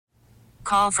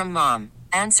call from mom.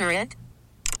 Answer it.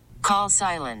 Call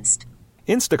silenced.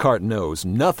 Instacart knows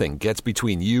nothing gets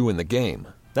between you and the game.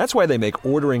 That's why they make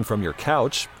ordering from your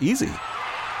couch easy.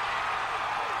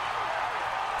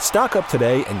 Stock up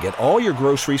today and get all your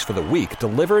groceries for the week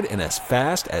delivered in as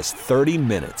fast as 30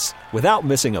 minutes without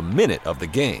missing a minute of the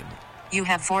game. You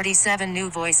have 47 new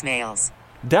voicemails.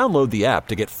 Download the app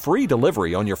to get free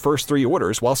delivery on your first 3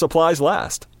 orders while supplies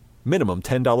last. Minimum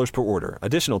 $10 per order.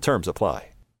 Additional terms apply.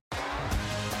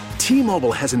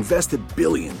 T-Mobile has invested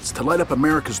billions to light up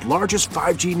America's largest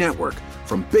 5G network,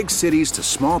 from big cities to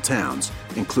small towns,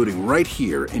 including right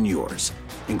here in yours.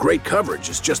 And great coverage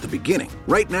is just the beginning.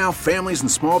 Right now, families and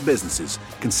small businesses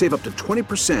can save up to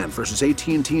 20% versus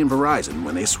AT&T and Verizon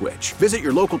when they switch. Visit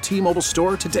your local T-Mobile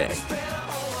store today.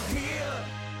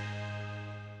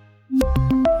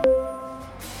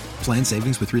 Plan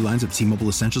savings with 3 lines of T-Mobile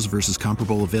Essentials versus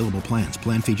comparable available plans.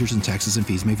 Plan features and taxes and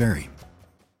fees may vary.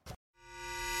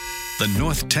 The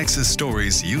North Texas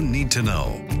stories you need to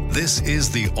know. This is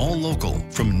the All Local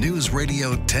from News Radio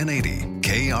 1080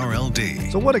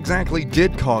 KRLD. So what exactly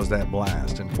did cause that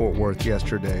blast in Fort Worth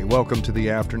yesterday? Welcome to the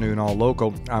afternoon All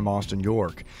Local. I'm Austin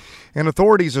York. And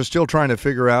authorities are still trying to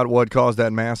figure out what caused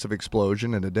that massive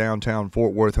explosion in a downtown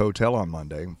Fort Worth hotel on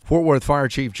Monday. Fort Worth Fire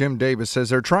Chief Jim Davis says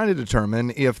they're trying to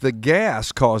determine if the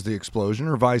gas caused the explosion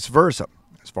or vice versa.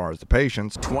 As far as the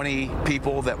patients, 20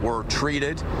 people that were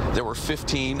treated. There were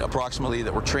 15 approximately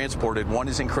that were transported. One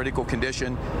is in critical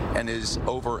condition and is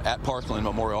over at Parkland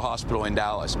Memorial Hospital in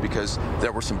Dallas because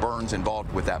there were some burns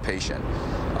involved with that patient.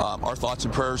 Our thoughts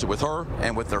and prayers are with her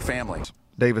and with their families.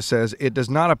 Davis says it does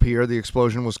not appear the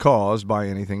explosion was caused by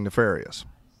anything nefarious.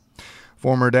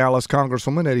 Former Dallas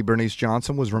Congresswoman Eddie Bernice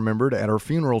Johnson was remembered at her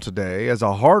funeral today as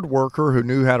a hard worker who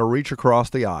knew how to reach across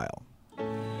the aisle.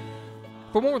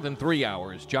 For more than 3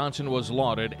 hours, Johnson was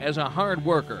lauded as a hard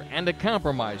worker and a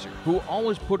compromiser who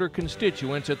always put her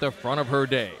constituents at the front of her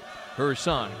day. Her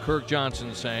son, Kirk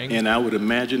Johnson, saying, and I would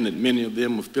imagine that many of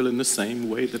them are feeling the same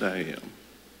way that I am.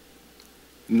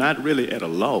 Not really at a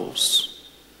loss,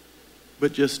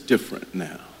 but just different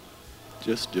now.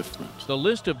 Just different. The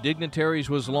list of dignitaries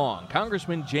was long.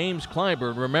 Congressman James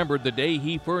Clyburn remembered the day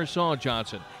he first saw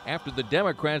Johnson after the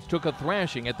Democrats took a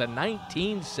thrashing at the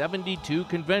 1972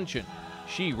 convention.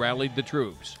 She rallied the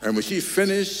troops. And when she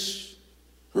finished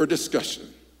her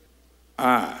discussion,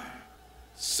 I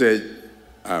said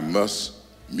I must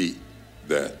meet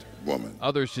that woman.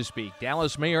 Others to speak: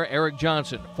 Dallas Mayor Eric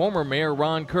Johnson, former Mayor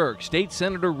Ron Kirk, State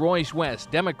Senator Royce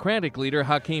West, Democratic leader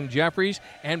Hakeem Jeffries,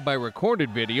 and by recorded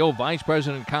video, Vice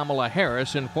President Kamala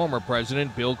Harris and former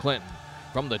President Bill Clinton.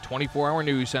 From the 24-hour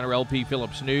News Center, LP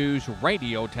Phillips News,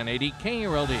 Radio 1080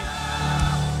 KRLD.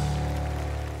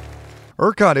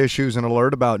 ERCOT issues an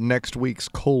alert about next week's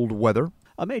cold weather.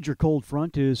 A major cold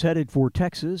front is headed for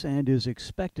Texas and is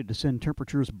expected to send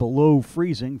temperatures below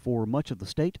freezing for much of the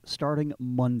state starting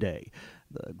Monday.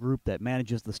 The group that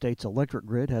manages the state's electric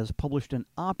grid has published an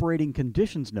operating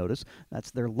conditions notice. That's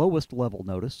their lowest level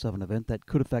notice of an event that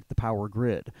could affect the power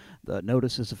grid. The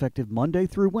notice is effective Monday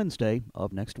through Wednesday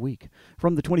of next week.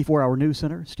 From the 24-hour News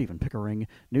Center, Stephen Pickering,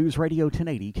 News Radio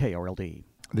 1080 KRLD.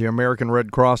 The American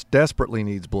Red Cross desperately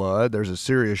needs blood. There's a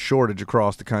serious shortage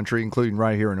across the country, including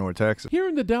right here in North Texas. Here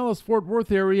in the Dallas-Fort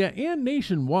Worth area and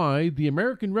nationwide, the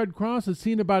American Red Cross has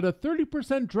seen about a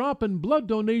 30% drop in blood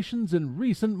donations in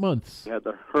recent months. We had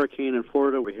the hurricane in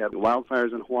Florida, we had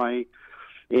wildfires in Hawaii,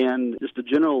 and just a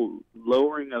general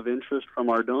lowering of interest from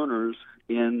our donors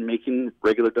in making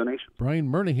regular donations.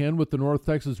 Brian Murnahan with the North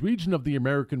Texas region of the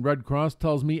American Red Cross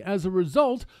tells me as a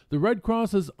result, the Red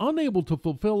Cross is unable to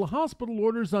fulfill hospital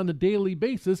orders on a daily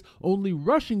basis, only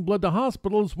rushing blood to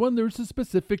hospitals when there's a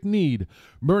specific need.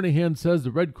 Murnahan says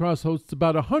the Red Cross hosts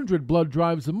about 100 blood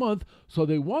drives a month, so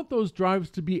they want those drives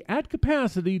to be at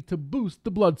capacity to boost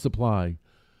the blood supply.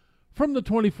 From the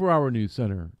 24-hour News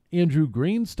Center, Andrew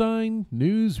Greenstein,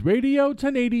 News Radio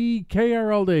 1080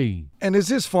 KRLD. And is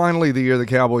this finally the year the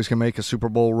Cowboys can make a Super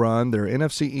Bowl run? They're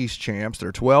NFC East champs.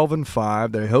 They're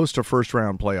 12-5. They host a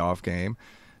first-round playoff game.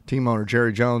 Team owner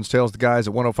Jerry Jones tells the guys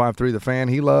at 105.3 The Fan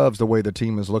he loves the way the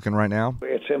team is looking right now.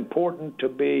 It's important to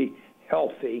be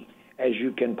healthy as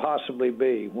you can possibly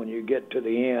be when you get to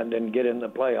the end and get in the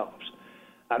playoffs.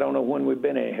 I don't know when we've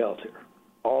been any healthier.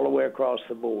 All the way across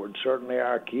the board. Certainly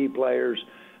our key players,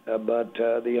 but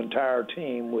the entire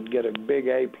team would get a big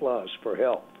A+ for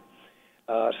health.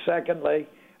 Secondly,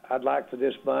 I'd like for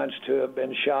this bunch to have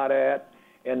been shot at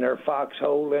in their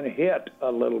foxhole and hit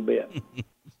a little bit.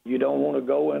 You don't want to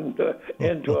go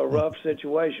into a rough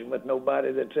situation with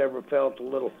nobody that's ever felt a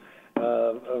little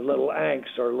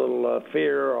angst or a little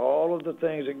fear or all of the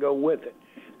things that go with it.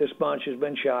 this bunch has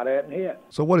been shot at and hit.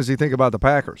 So what does he think about the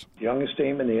Packers? Youngest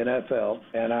team in the NFL,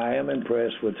 and I am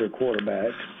impressed with their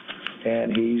quarterback.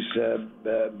 And he's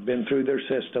been through their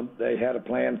system. They had a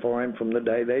plan for him from the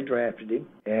day they drafted him,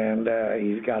 and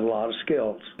he's got a lot of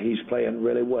skills. He's playing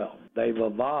really well. They've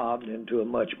evolved into a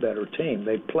much better team.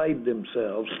 They've played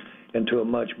themselves into a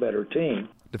much better team.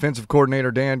 Defensive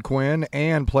coordinator Dan Quinn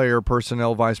and player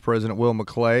personnel vice president Will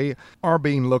McClay are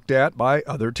being looked at by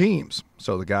other teams.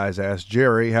 So the guys asked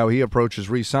Jerry how he approaches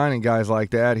re-signing guys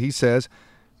like that. He says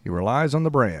he relies on the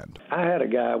brand. I had a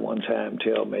guy one time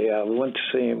tell me, I went to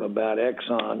see him about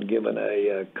Exxon giving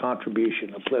a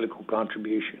contribution, a political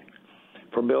contribution,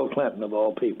 for Bill Clinton of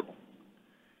all people.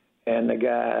 And the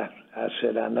guy, I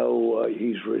said, I know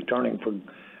he's returning for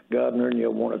governor and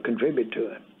you'll want to contribute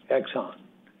to him, Exxon.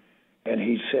 And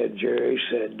he said, Jerry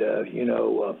said,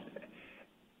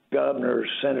 governors,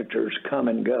 senators come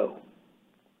and go.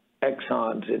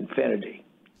 Exxon's infinity.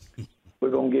 We're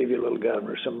going to give you, little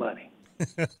governor, some money.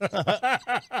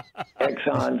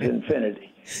 Exxon's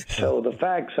infinity. So the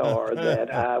facts are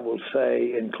that I will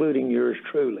say, including yours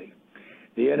truly,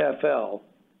 the NFL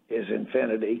is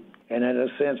infinity, and in a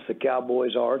sense the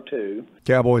Cowboys are too.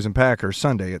 Cowboys and Packers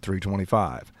Sunday at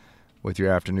 3:25. With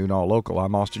your afternoon All Local,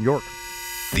 I'm Austin York.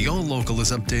 The All Local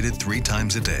is updated 3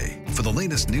 times a day. For the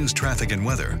latest news, traffic, and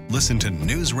weather, listen to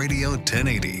News Radio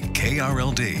 1080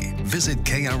 KRLD. Visit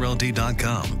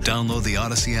KRLD.com, download the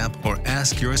Odyssey app, or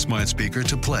ask your smart speaker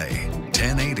to play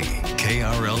 1080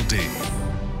 KRLD.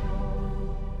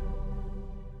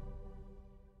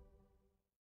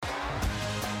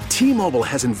 T-Mobile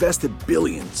has invested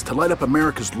billions to light up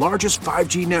America's largest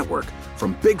 5G network,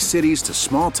 from big cities to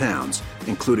small towns,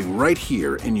 including right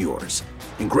here in yours.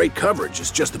 And great coverage is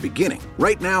just the beginning.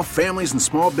 Right now, families and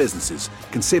small businesses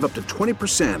can save up to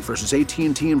 20% versus AT&T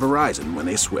and Verizon when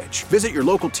they switch. Visit your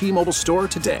local T-Mobile store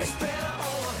today.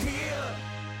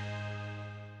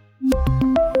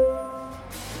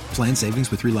 Plan savings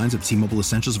with 3 lines of T-Mobile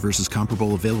Essentials versus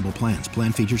comparable available plans.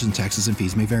 Plan features and taxes and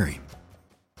fees may vary.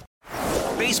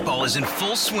 Baseball is in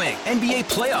full swing. NBA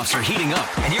playoffs are heating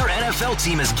up, and your NFL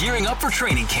team is gearing up for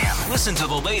training camp. Listen to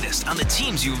the latest on the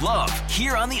teams you love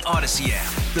here on the Odyssey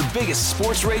app. The biggest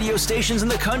sports radio stations in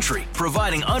the country,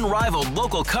 providing unrivaled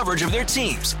local coverage of their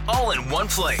teams, all in one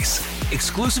place.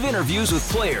 Exclusive interviews with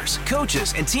players,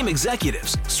 coaches, and team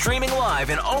executives, streaming live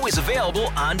and always available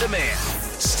on demand.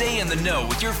 Stay in the know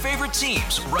with your favorite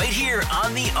teams right here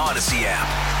on the Odyssey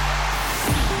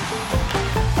app.